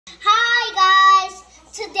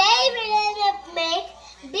Today we're gonna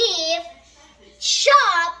make beef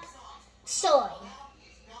chop suey.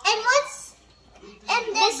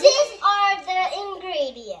 And these are the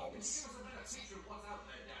ingredients.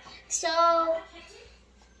 So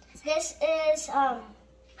this is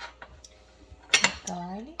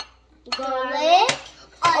garlic,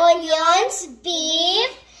 onions,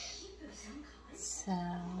 beef,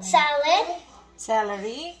 salad,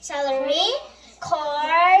 celery,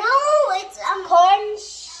 corn. No, it's corn.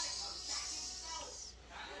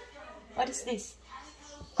 What is this?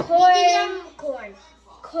 Corn.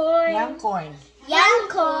 Young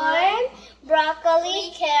corn.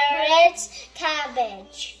 Broccoli, carrots,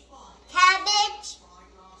 cabbage.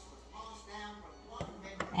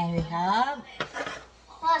 And we have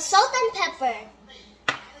Salt and pepper.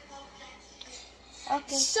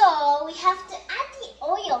 okay. So we have to add the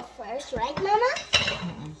oil first, right, Mama?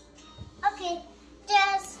 okay.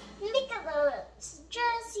 Just make a little.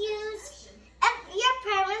 Just use. If your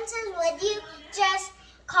parents is with you, just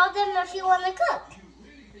call them if you want to cook.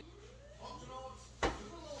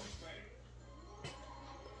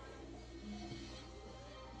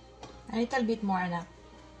 A little bit more, anak.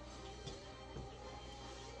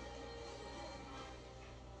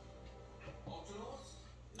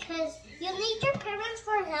 Cause you need your parents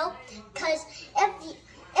for help. Cause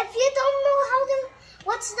if you don't know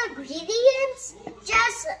what's the ingredients,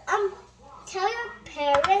 just tell your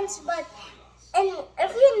parents. And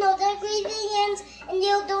if you know the ingredients and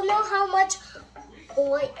you don't know how much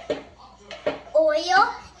oil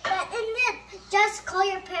that in it, just call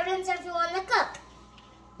your parents if you want to cook.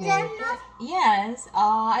 Is that enough? Yes.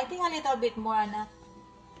 I think a little bit more, anak.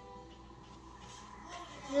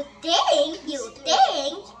 You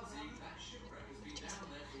think?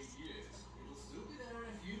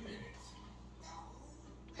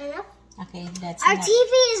 Enough? Okay, that's Our enough.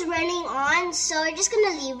 TV is running on, so we're just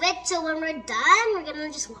gonna leave it. So when we're done, we're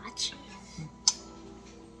gonna just watch.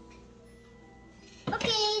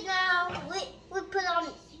 Okay, now we put on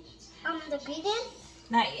the ingredient.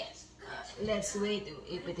 Not yet. Let's wait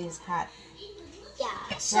if it is hot.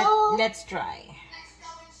 Yeah. So Let's try.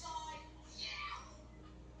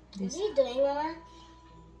 what are you doing, Mama?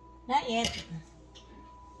 Not yet.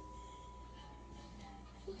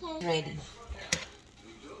 Okay. Ready.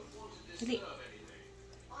 Ready.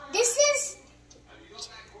 This is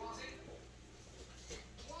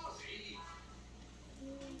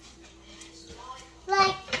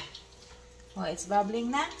Like, Oh, it's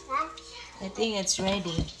bubbling now? I think it's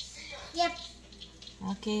ready. yep.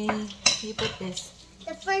 Okay, you put this.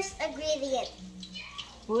 The first ingredient.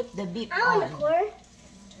 Put the beef On the on. corn.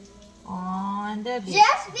 On the beef.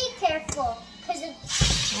 Just be careful, cause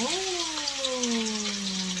Oh.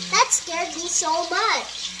 that scared me so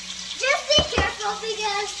much. just be careful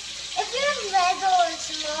because if you're little or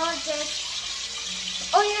small,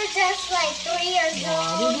 or you're just like 3 years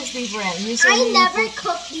Yeah, old. this is different. I Usually never you put,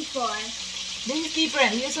 cooked before. this is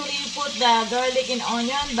different. Usually you put the garlic and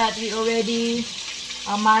onion, but we already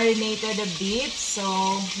marinated the beef, so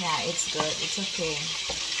yeah, it's good. It's okay.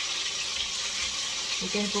 You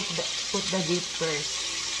can put the beef first.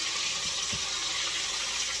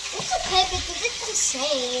 It's okay because it's the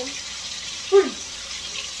same.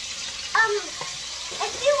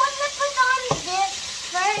 If you want to put on this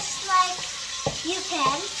first, like, you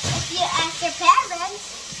can. If you ask your parents.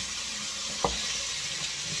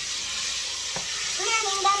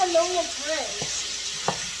 Learning that a million times.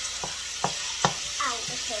 Ow,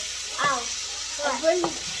 okay. Ow. What? I really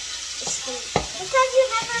stink. Because you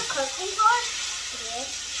never cooked before? Yes.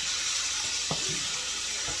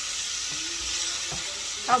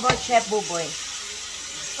 How about Chef Boboy?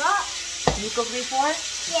 Well, You cooked before?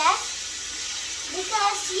 yes.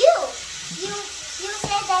 Because you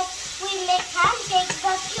said that we make pancakes,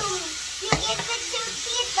 but you give it to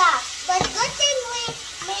pizza. But good thing we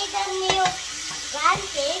made a new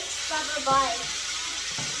pancakes, boboy.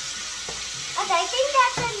 And I think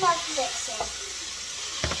that's enough mixing.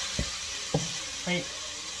 Wait.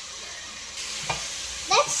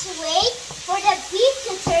 Let's wait for the beef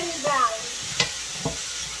to turn brown.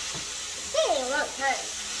 It's taking a long time.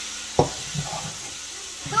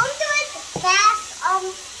 Don't do it fast.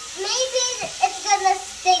 Maybe it's gonna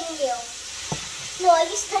sting you. No, I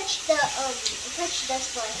just touched this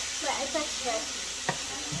one. But I touched this.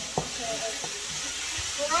 Okay.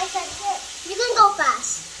 When I touch it, You can go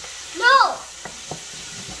fast. no,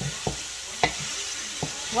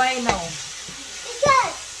 Why no?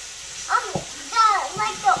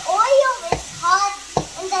 because the oil is hot,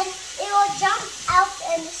 and then it will jump out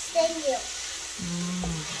and sting you.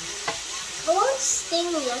 It won't sting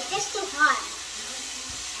me. It's just too hot.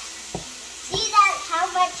 See that how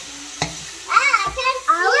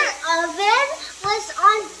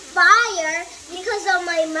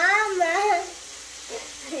my mama.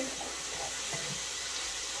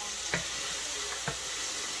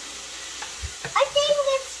 I think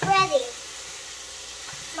it's ready.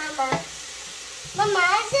 Mama. Mama,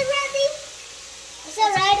 is it ready? Is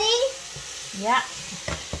it ready? Yeah.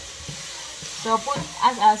 So put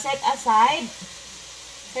set aside.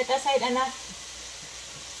 Set aside, anak.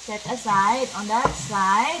 Set aside on that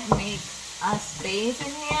side. Make a space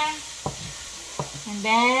in here. And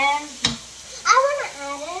then, I want to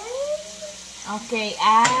add it. okay,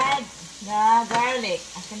 add the garlic.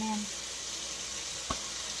 Akin na yan.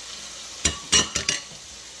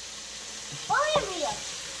 Oh, here we go.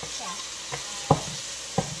 Yeah.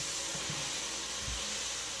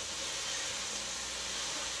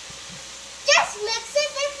 Just mix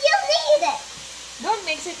it if you need it. Don't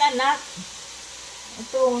mix it, anak.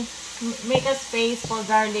 Ito, make a space for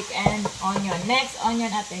garlic and onion. Next,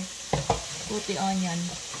 onion, ate. Put the onion.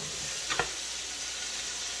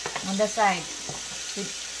 On the side.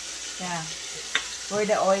 Yeah. Where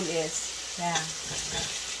the oil is. Yeah.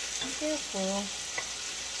 Be careful.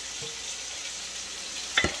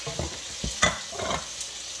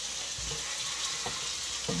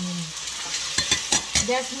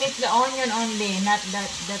 Just mix the onion only, not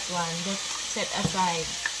that one. Just set aside.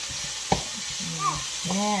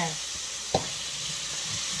 Yes.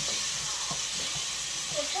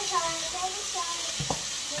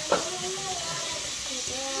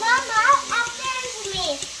 Mama, after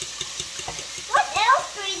me. What else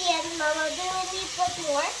ingredient, Mama? Do we need to put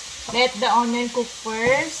more? Let the onion cook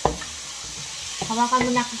first. Hawakan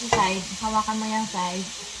mo na sa side. Hawakan mo yung side.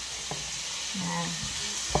 Yan.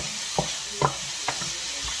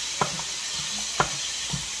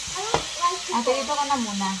 I don't like to Ate, dito ka na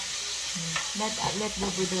muna. Let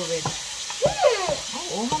Bubu do it.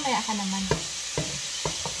 Oo, mamaya ka naman.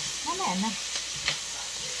 Mamaya na.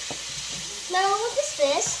 Mama, what is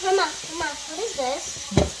this? Mama, what is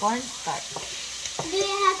this? This cornstarch. Do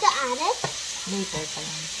you have to add it? Later pa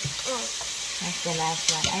lang. Oh. That's the last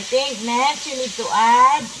one. I think next you need to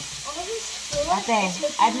add. All this food Ate, is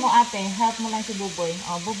making add mo ate. Help mo lang si Buboy.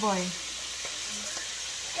 Oh, Buboy.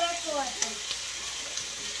 careful.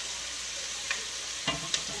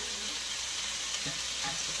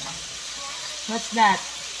 What's that?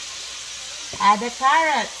 Add the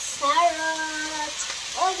carrots. Carrots.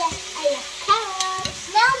 Oh yes, I like carrots.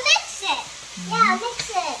 Now mix it. Yeah, mix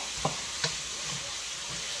it.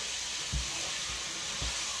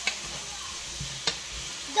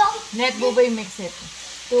 Don't. Let Buboy mix it.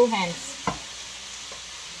 2 hands.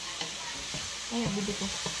 Ay, bibi ko.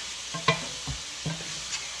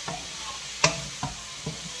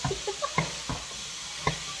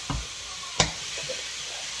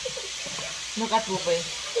 Look at Buboy.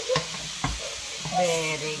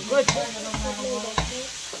 Very good.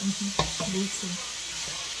 Listen.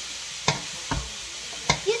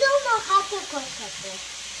 You don't know how to cook it.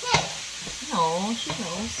 Hey. No, she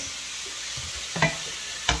knows.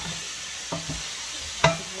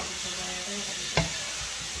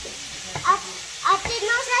 Ate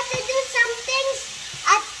knows how to do some things.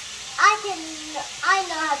 I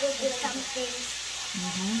know how to do some things.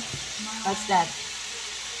 What's that?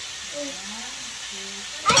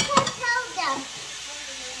 I can't tell them.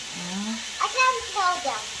 I can't tell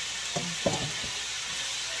them.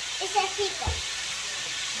 It's a secret.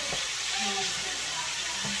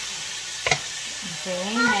 Okay,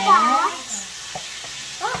 Papa. next.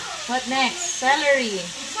 What next? Celery.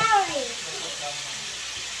 Celery.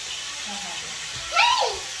 Hey!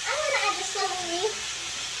 I'm gonna add the celery.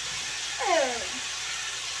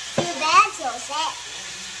 Too bad, so sad.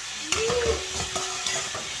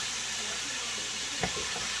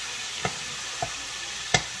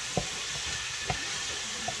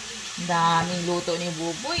 Daming luto ni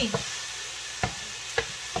Buboy.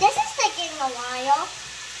 This is taking a while.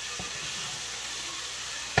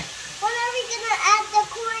 When are we gonna add the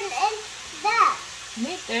corn and that?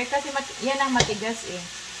 Later, kasi yan ang matigas eh.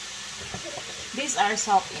 These are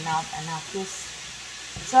soft enough. This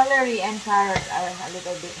celery and carrots are a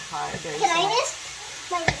little bit harder. Can I so miss?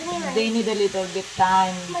 they need a little bit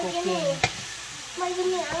time cooking. I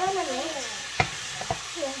wanna mix.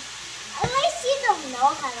 At least you don't know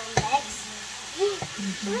how to mix. I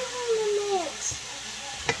wanna mix.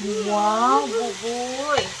 Wow,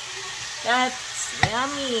 Buboy. That's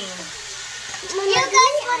yummy. You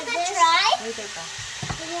guys want to try? Later pa.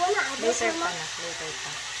 Do you wanna add this, Later pa Mama? na. Later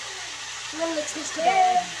pa. I'm gonna mix this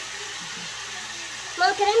together.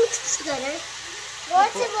 Mom, can I mix this together?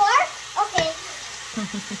 Want some more? Okay.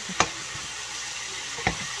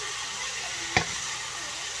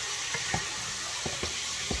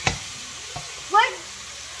 What?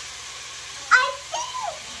 I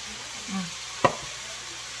think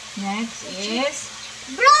is...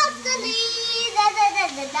 broccoli. Da, da, da,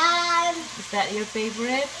 da, da. Is that your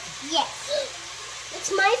favorite? Yes.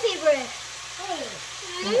 It's my favorite. Hey.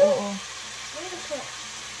 Oo. What is it?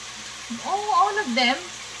 Oh, all of them.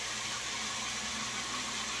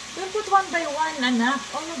 Don't put one by one, anak.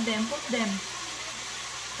 All of them, put them.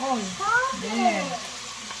 All. Stop There. it.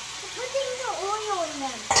 You're putting the oil in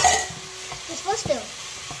them. You're supposed to.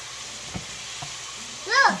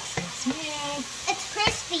 Look, Let's mix. it's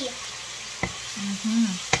crispy.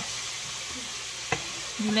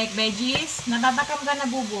 You like veggies? Natatakam ka na,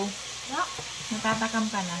 Bubo. What? Natatakam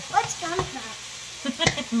ka na. What's that?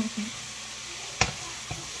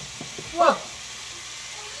 Whoa.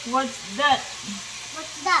 What's that?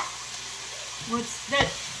 What's that? What's that?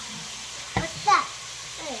 What's that?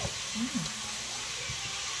 Hey.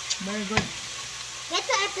 Very good. You have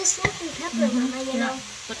to add the salt and pepper, Mama, you know.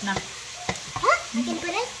 Put na. Huh? I can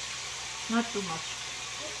put it? Not too much.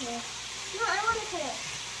 Okay. No, I want to put it.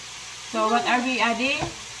 So, what are we adding?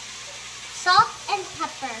 Salt and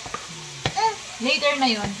pepper. Later na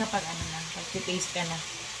yon kapag ano na, pag-taste ka na.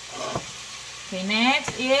 Okay,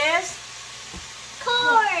 next is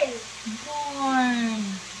Corn. corn.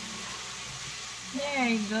 There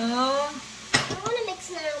you go. I want to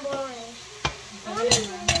mix now, boy. I want to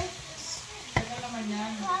mix. I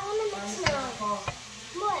want to mix now.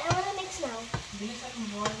 Boy, I want to mix now.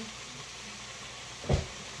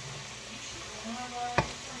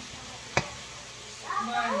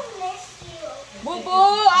 I miss you. Bubu,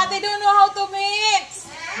 ate don't know how to mix.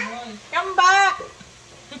 Come back.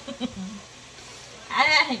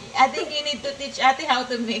 I think you need to teach ate how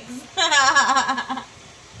to mix. I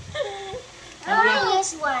want to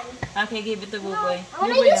use one. Okay, give it to Buboy. I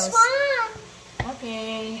want to Buboy use knows. one.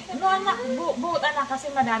 Okay. No, anak. Buot, anak. Kasi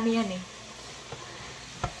madami yan eh.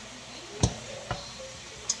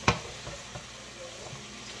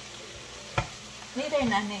 Later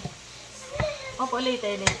na, ane. Opo,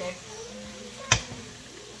 later.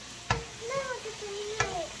 No,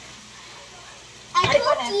 I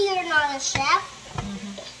told you you're not a chef.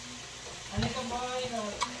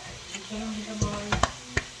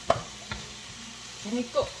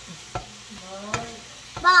 Rico.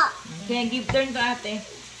 But Okay, give turn to ate.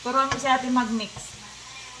 Turuan mo si ate mag-mix.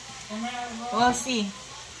 We'll see.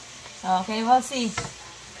 Okay, we'll see.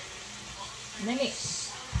 Dali.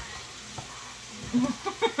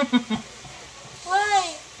 Why?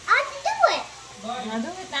 I can do it.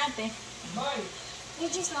 Do it na ate. You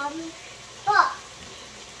just love me. But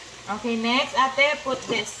Okay, next ate, put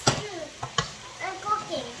this. I'm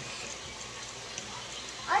cooking.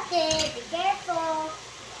 Okay, be careful.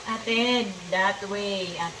 Ate, that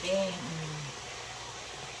way, ate.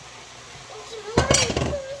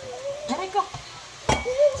 Aray ko.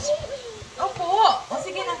 Opo. O,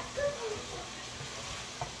 sige na.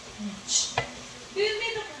 Yun,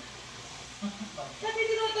 dito ka. Sabi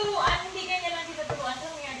tinuturuan, hindi ganyan lang tinuturuan.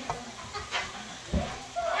 Ano nga dito?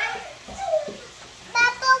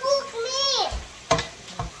 Papa, look me.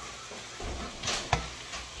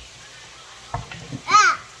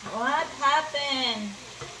 Ah. What happened?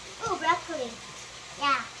 Oh, broccoli.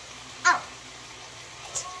 Yeah. Ow.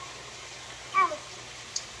 Ow.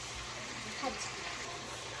 Cut.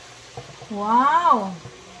 Wow!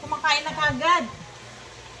 Kumakain na kagad.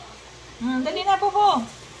 Dali na, Bobo.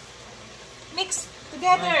 Mix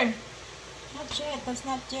together. Not yet. That's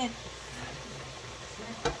not yet.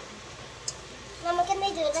 Mama, can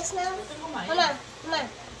I do this now? Mama.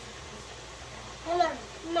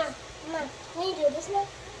 Can you do this now?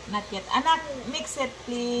 Not yet. Anak, mix it,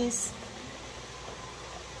 please.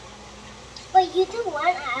 But you do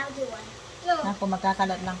one, I'll do one. No. Naku,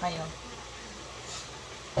 magkakalat lang kayo.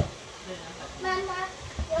 Mama,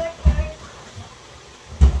 your turn.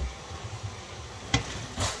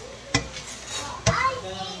 I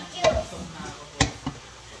need juice.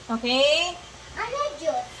 Okay? I need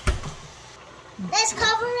juice. Let's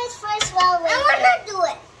cover it first while waiting. I want to do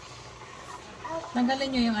it. Tanggalin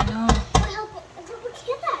nyo yung ano. Help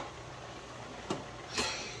get that.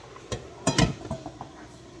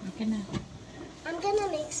 Okay na. I'm gonna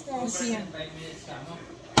mix this. Here.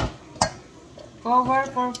 Cover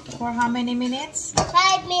for how many minutes?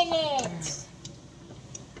 5 minutes.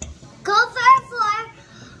 Cover for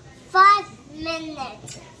 5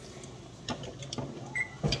 minutes.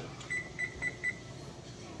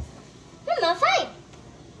 Mama, 5.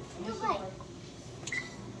 Go 5.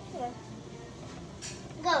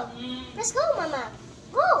 Go. Let's go, Mama.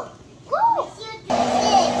 Go. Go. 6, 5,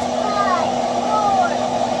 4,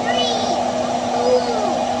 3, 2,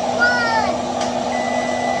 1.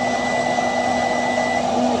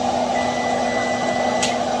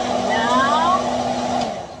 Now,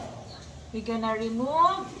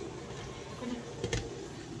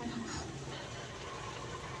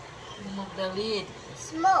 the lid.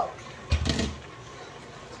 Smoke.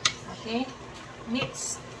 Okay?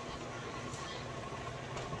 Mix.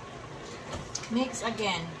 Mix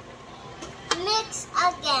again. Mix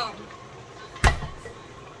again.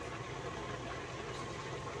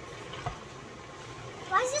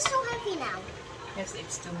 Why is it so heavy now? Yes,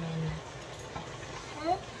 it's too many.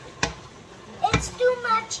 Huh? It's too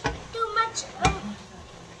much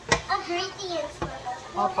ingredients for us.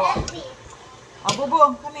 Too Opo. heavy. Oh,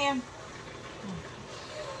 Bubo, come here.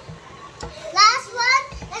 Last one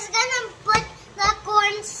is gonna put the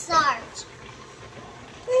cornstarch.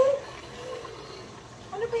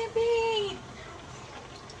 Ano ba yung babe?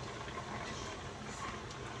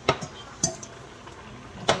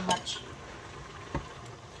 Too much.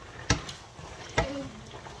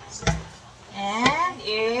 And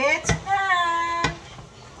it's done.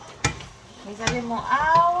 May sabi mo,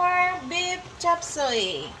 our beef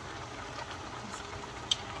chopsuey.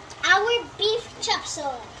 Our beef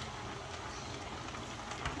chopsuey.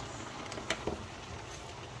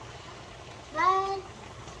 But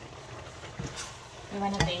You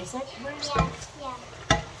wanna taste it? yeah.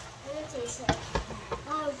 I'm gonna taste it. Oh,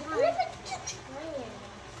 wow. I'm never to try it.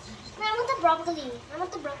 No, I want the broccoli. I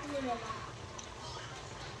want the broccoli right now.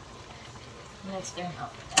 Let's turn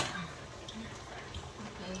off.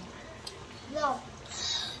 Okay. No.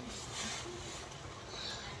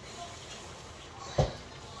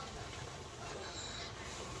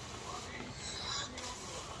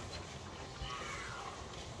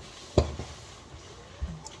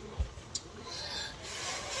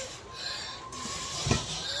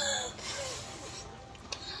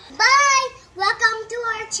 Bye! Welcome to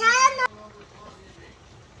our channel.